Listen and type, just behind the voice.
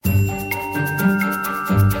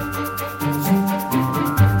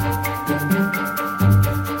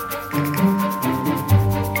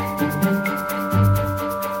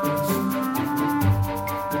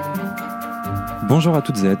Bonjour à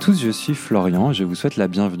toutes et à tous, je suis Florian et je vous souhaite la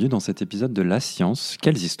bienvenue dans cet épisode de La Science,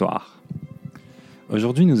 quelles histoires.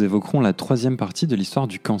 Aujourd'hui, nous évoquerons la troisième partie de l'histoire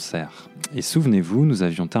du cancer. Et souvenez-vous, nous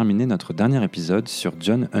avions terminé notre dernier épisode sur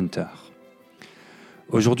John Hunter.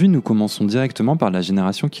 Aujourd'hui, nous commençons directement par la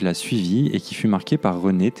génération qui l'a suivi et qui fut marquée par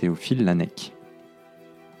René Théophile Laennec.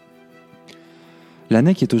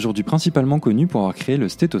 Laennec est aujourd'hui principalement connu pour avoir créé le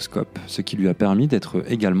stéthoscope, ce qui lui a permis d'être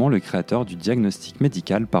également le créateur du diagnostic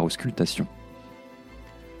médical par auscultation.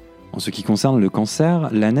 En ce qui concerne le cancer,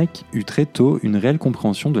 Laennec eut très tôt une réelle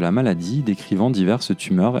compréhension de la maladie, décrivant diverses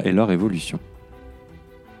tumeurs et leur évolution.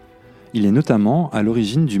 Il est notamment à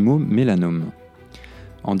l'origine du mot mélanome.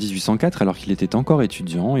 En 1804, alors qu'il était encore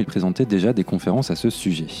étudiant, il présentait déjà des conférences à ce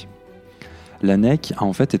sujet. Laennec a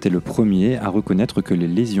en fait été le premier à reconnaître que les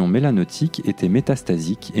lésions mélanotiques étaient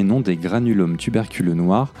métastasiques et non des granulomes tuberculeux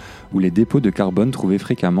noirs ou les dépôts de carbone trouvés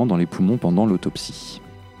fréquemment dans les poumons pendant l'autopsie.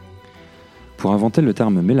 Pour inventer le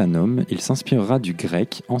terme mélanome, il s'inspirera du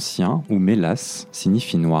grec ancien où mélas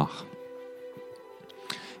signifie noir.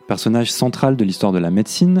 Personnage central de l'histoire de la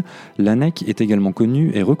médecine, Laennec est également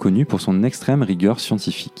connu et reconnu pour son extrême rigueur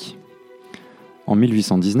scientifique. En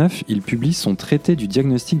 1819, il publie son traité du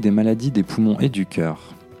diagnostic des maladies des poumons et du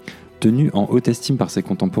cœur. Tenu en haute estime par ses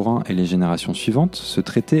contemporains et les générations suivantes, ce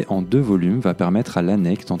traité en 2 volumes va permettre à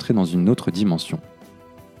Laennec d'entrer dans une autre dimension.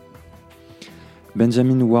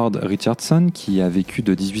 Benjamin Ward Richardson, qui a vécu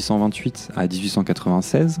de 1828 à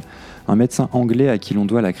 1896, un médecin anglais à qui l'on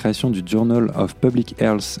doit la création du Journal of Public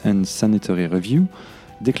Health and Sanitary Review,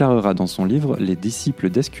 déclarera dans son livre « Les disciples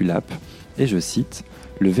d'Esculape », et je cite,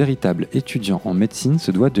 « Le véritable étudiant en médecine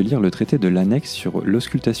se doit de lire le traité de Laennec sur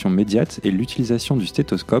l'auscultation médiate et l'utilisation du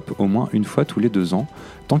stéthoscope au moins une fois tous les 2 ans,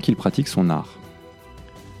 tant qu'il pratique son art. »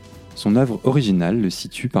 Son œuvre originale le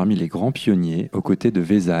situe parmi les grands pionniers aux côtés de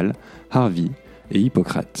Vésale, Harvey et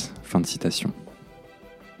Hippocrate. Fin de citation.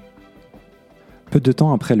 Peu de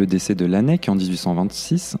temps après le décès de Laennec en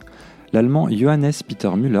 1826, l'Allemand Johannes Peter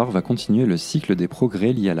Müller va continuer le cycle des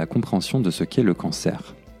progrès liés à la compréhension de ce qu'est le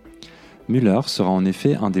cancer. Müller sera en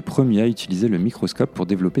effet un des premiers à utiliser le microscope pour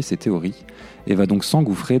développer ses théories et va donc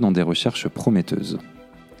s'engouffrer dans des recherches prometteuses.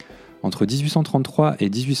 Entre 1833 et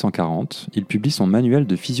 1840, il publie son manuel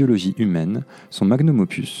de physiologie humaine, son magnum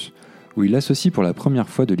opus, où il associe pour la première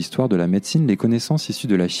fois de l'histoire de la médecine les connaissances issues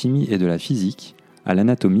de la chimie et de la physique à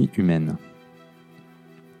l'anatomie humaine.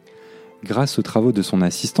 Grâce aux travaux de son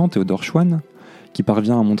assistant Théodore Schwann, qui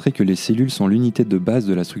parvient à montrer que les cellules sont l'unité de base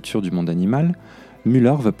de la structure du monde animal,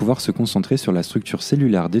 Müller va pouvoir se concentrer sur la structure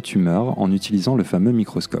cellulaire des tumeurs en utilisant le fameux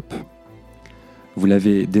microscope. Vous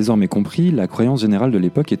l'avez désormais compris, la croyance générale de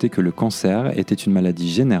l'époque était que le cancer était une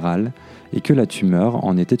maladie générale et que la tumeur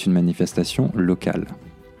en était une manifestation locale.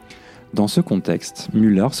 Dans ce contexte,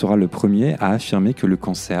 Müller sera le premier à affirmer que le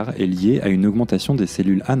cancer est lié à une augmentation des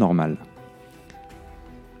cellules anormales.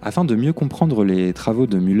 Afin de mieux comprendre les travaux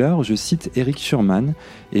de Müller, je cite Eric Schurman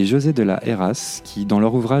et José de la Heras qui, dans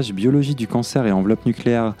leur ouvrage « Biologie du cancer et enveloppe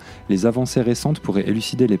nucléaire, les avancées récentes pourraient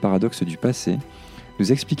élucider les paradoxes du passé »,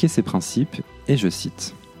 nous expliquaient ces principes, et je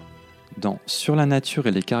cite dans « Sur la nature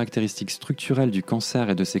et les caractéristiques structurelles du cancer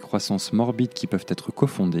et de ses croissances morbides qui peuvent être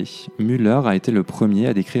cofondées », Müller a été le premier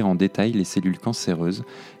à décrire en détail les cellules cancéreuses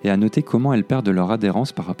et à noter comment elles perdent leur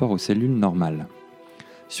adhérence par rapport aux cellules normales.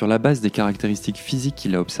 Sur la base des caractéristiques physiques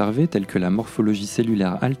qu'il a observées, telles que la morphologie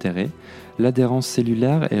cellulaire altérée, l'adhérence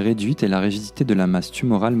cellulaire est réduite et la rigidité de la masse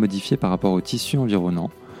tumorale modifiée par rapport au tissu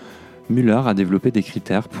environnant. Müller a développé des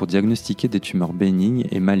critères pour diagnostiquer des tumeurs bénignes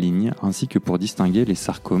et malignes, ainsi que pour distinguer les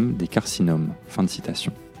sarcomes des carcinomes. Fin de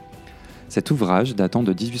citation. Cet ouvrage, datant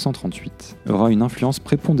de 1838, aura une influence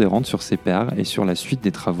prépondérante sur ses pairs et sur la suite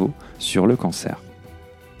des travaux sur le cancer.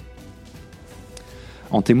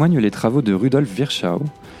 En témoignent les travaux de Rudolf Virchow,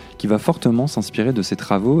 qui va fortement s'inspirer de ses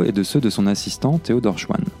travaux et de ceux de son assistant Théodore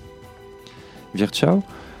Schwann. Virchow,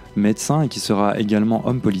 médecin et qui sera également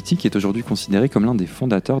homme politique, est aujourd'hui considéré comme l'un des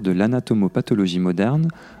fondateurs de l'anatomopathologie moderne,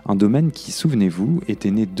 un domaine qui, souvenez-vous,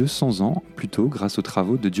 était né 200 ans plus tôt grâce aux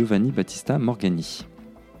travaux de Giovanni Battista Morgagni.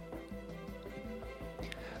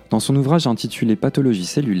 Dans son ouvrage intitulé Pathologie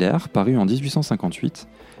cellulaire, paru en 1858,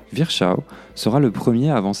 Virchow sera le premier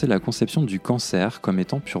à avancer la conception du cancer comme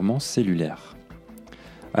étant purement cellulaire.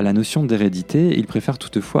 À la notion d'hérédité, il préfère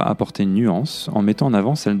toutefois apporter une nuance en mettant en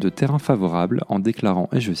avant celle de terrain favorable en déclarant,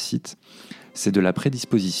 et je cite, « C'est de la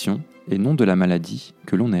prédisposition et non de la maladie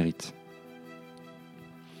que l'on hérite ».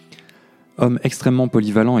 Homme extrêmement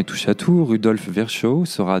polyvalent et touche-à-tout, Rudolf Virchow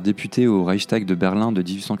sera député au Reichstag de Berlin de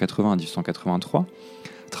 1880 à 1883,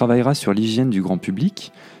 travaillera sur l'hygiène du grand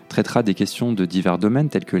public, traitera des questions de divers domaines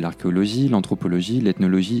tels que l'archéologie, l'anthropologie,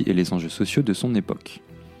 l'ethnologie et les enjeux sociaux de son époque.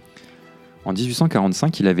 En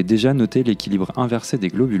 1845, il avait déjà noté l'équilibre inversé des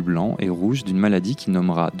globules blancs et rouges d'une maladie qu'il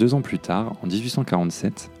nommera 2 ans plus tard, en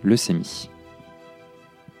 1847, leucémie.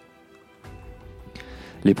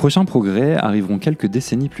 Les prochains progrès arriveront quelques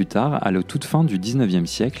décennies plus tard, à la toute fin du XIXe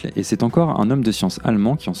siècle, et c'est encore un homme de science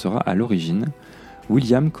allemand qui en sera à l'origine,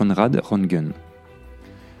 William Conrad Röntgen.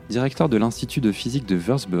 Directeur de l'Institut de physique de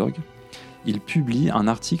Würzburg, il publie un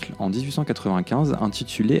article en 1895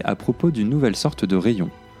 intitulé « À propos d'une nouvelle sorte de rayon »,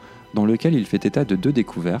 dans lequel il fait état de 2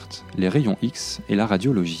 découvertes, les rayons X et la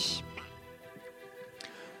radiologie.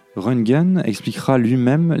 Röntgen expliquera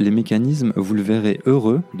lui-même les mécanismes, vous le verrez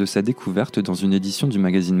heureux, de sa découverte dans une édition du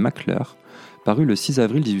magazine Macleur, parue le 6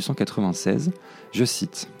 avril 1896, je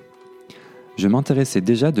cite « Je m'intéressais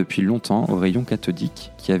déjà depuis longtemps aux rayons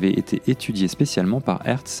cathodiques qui avaient été étudiés spécialement par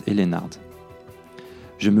Hertz et Lénard.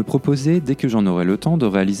 Je me proposais, dès que j'en aurais le temps, de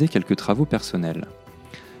réaliser quelques travaux personnels.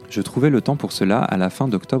 Je trouvais le temps pour cela à la fin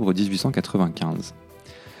d'octobre 1895.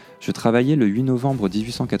 Je travaillais le 8 novembre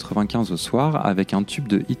 1895 au soir avec un tube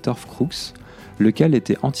de Hittorf-Crux, lequel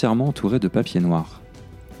était entièrement entouré de papier noir.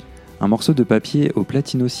 Un morceau de papier au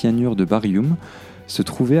platinocyanure de barium se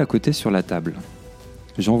trouvait à côté sur la table.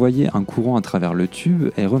 J'envoyais un courant à travers le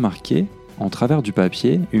tube et remarquai, en travers du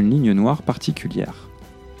papier, une ligne noire particulière.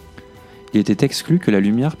 Il était exclu que la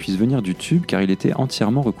lumière puisse venir du tube car il était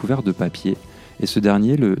entièrement recouvert de papier et ce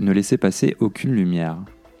dernier ne laissait passer aucune lumière.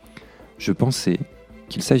 Je pensais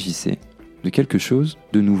qu'il s'agissait de quelque chose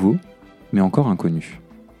de nouveau, mais encore inconnu. »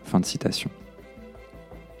 Fin de citation.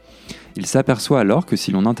 Il s'aperçoit alors que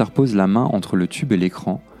si l'on interpose la main entre le tube et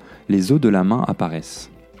l'écran, les os de la main apparaissent.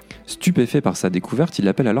 Stupéfait par sa découverte, il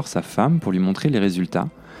appelle alors sa femme pour lui montrer les résultats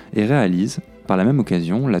et réalise, par la même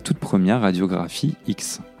occasion, la toute première radiographie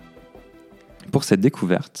X. Pour cette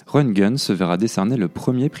découverte, Röntgen se verra décerner le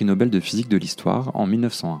premier prix Nobel de physique de l'histoire en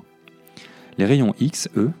 1901. Les rayons X,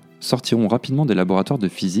 eux, sortiront rapidement des laboratoires de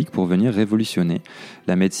physique pour venir révolutionner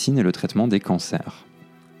la médecine et le traitement des cancers.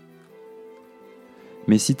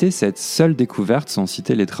 Mais citer cette seule découverte sans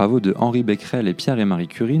citer les travaux de Henri Becquerel et Pierre et Marie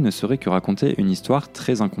Curie ne serait que raconter une histoire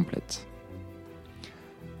très incomplète.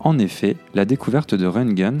 En effet, la découverte de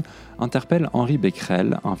Röntgen interpelle Henri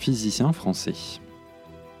Becquerel, un physicien français.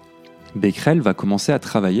 Becquerel va commencer à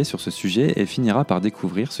travailler sur ce sujet et finira par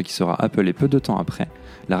découvrir ce qui sera appelé peu de temps après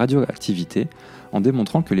la radioactivité, en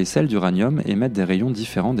démontrant que les sels d'uranium émettent des rayons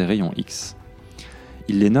différents des rayons X.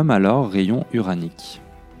 Il les nomme alors rayons uraniques.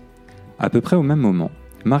 À peu près au même moment,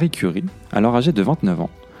 Marie Curie, alors âgée de 29 ans,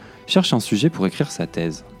 cherche un sujet pour écrire sa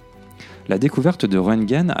thèse. La découverte de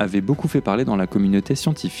Röntgen avait beaucoup fait parler dans la communauté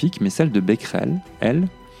scientifique, mais celle de Becquerel, elle,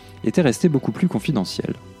 était restée beaucoup plus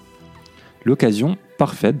confidentielle. L'occasion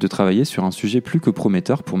parfaite de travailler sur un sujet plus que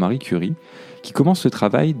prometteur pour Marie Curie, qui commence le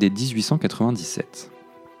travail dès 1897.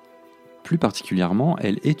 Plus particulièrement,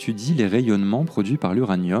 elle étudie les rayonnements produits par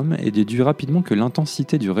l'uranium et déduit rapidement que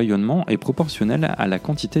l'intensité du rayonnement est proportionnelle à la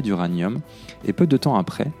quantité d'uranium, et peu de temps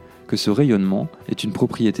après, que ce rayonnement est une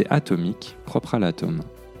propriété atomique propre à l'atome.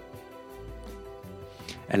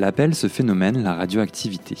 Elle appelle ce phénomène la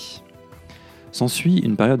radioactivité. S'ensuit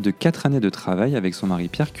une période de 4 années de travail avec son mari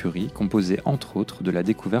Pierre Curie, composée entre autres de la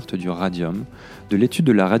découverte du radium, de l'étude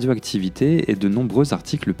de la radioactivité et de nombreux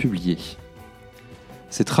articles publiés.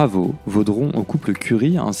 Ces travaux vaudront au couple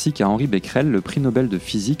Curie ainsi qu'à Henri Becquerel le prix Nobel de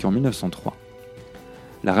physique en 1903.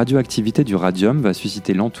 La radioactivité du radium va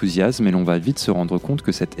susciter l'enthousiasme et l'on va vite se rendre compte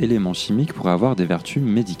que cet élément chimique pourrait avoir des vertus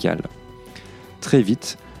médicales. Très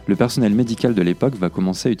vite, le personnel médical de l'époque va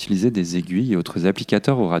commencer à utiliser des aiguilles et autres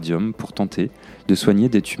applicateurs au radium pour tenter de soigner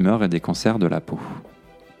des tumeurs et des cancers de la peau.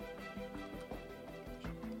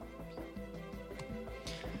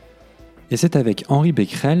 Et c'est avec Henri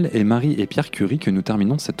Becquerel et Marie et Pierre Curie que nous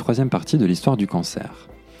terminons cette 3e partie de l'histoire du cancer.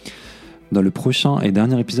 Dans le prochain et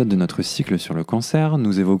dernier épisode de notre cycle sur le cancer,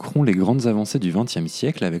 nous évoquerons les grandes avancées du XXe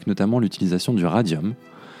siècle avec notamment l'utilisation du radium,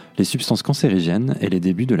 les substances cancérigènes et les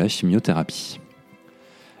débuts de la chimiothérapie.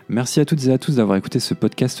 Merci à toutes et à tous d'avoir écouté ce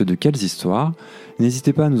podcast de Quelles Histoires.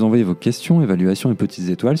 N'hésitez pas à nous envoyer vos questions, évaluations et petites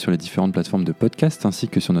étoiles sur les différentes plateformes de podcast ainsi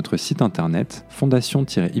que sur notre site internet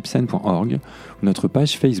fondation-ipsen.org ou notre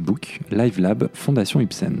page Facebook LiveLab Fondation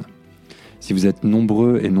Ipsen. Si vous êtes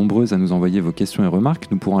nombreux et nombreuses à nous envoyer vos questions et remarques,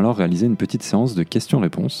 nous pourrons alors réaliser une petite séance de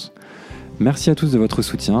questions-réponses. Merci à tous de votre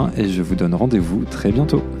soutien et je vous donne rendez-vous très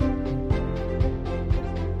bientôt.